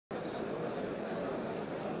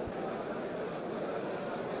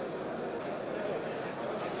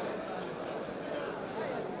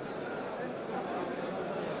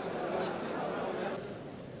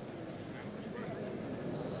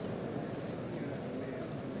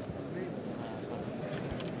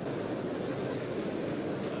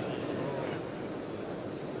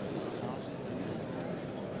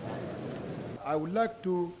I would like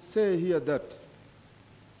to say here that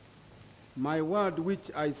my word which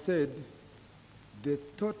I said, the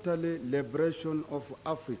total liberation of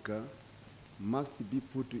Africa must be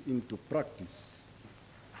put into practice.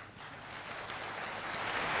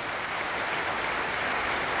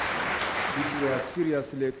 If we are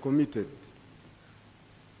seriously committed.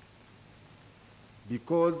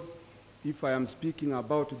 Because if I am speaking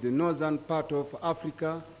about the northern part of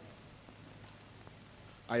Africa,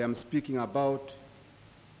 I am speaking about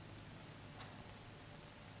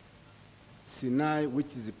Sinai, which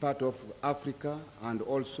is a part of Africa, and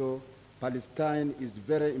also Palestine is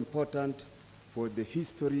very important for the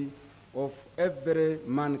history of every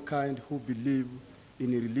mankind who believe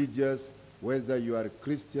in religious, whether you are a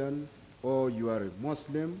Christian or you are a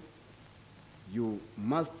Muslim. You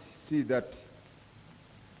must see that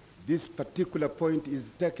this particular point is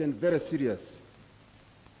taken very serious.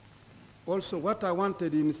 Also, what I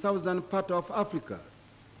wanted in southern part of Africa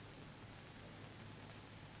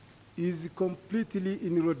is completely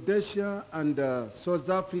in Rhodesia and South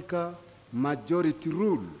Africa majority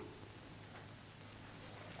rule.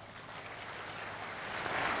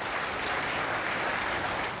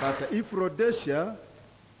 But if Rhodesia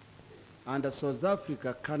and South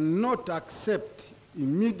Africa cannot accept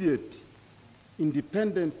immediate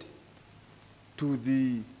independent to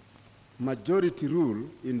the majority rule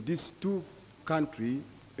in these two countries,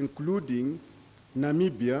 including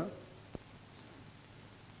Namibia,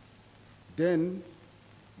 then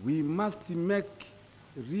we must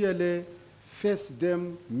really face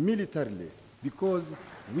them militarily, because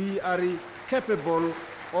we are capable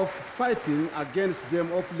of fighting against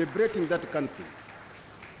them, of liberating that country.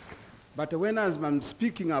 But when I'm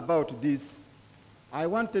speaking about this, I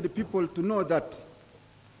wanted people to know that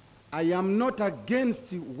I am not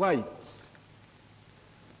against whites,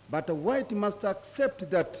 but a white must accept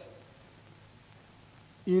that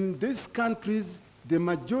in these countries the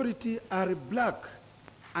majority are black,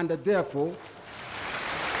 and therefore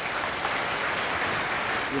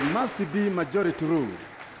it must be majority rule.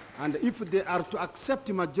 And if they are to accept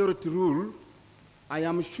majority rule, I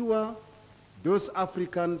am sure those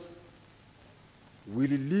Africans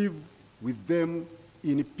will live with them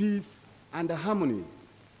in peace and harmony.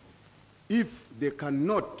 If they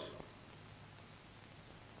cannot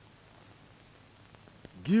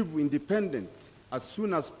give independence as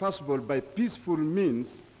soon as possible by peaceful means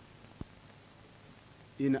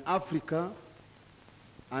in Africa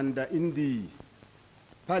and in the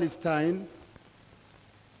Palestine,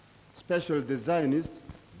 especially the Zionists,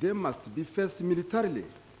 they must be faced militarily.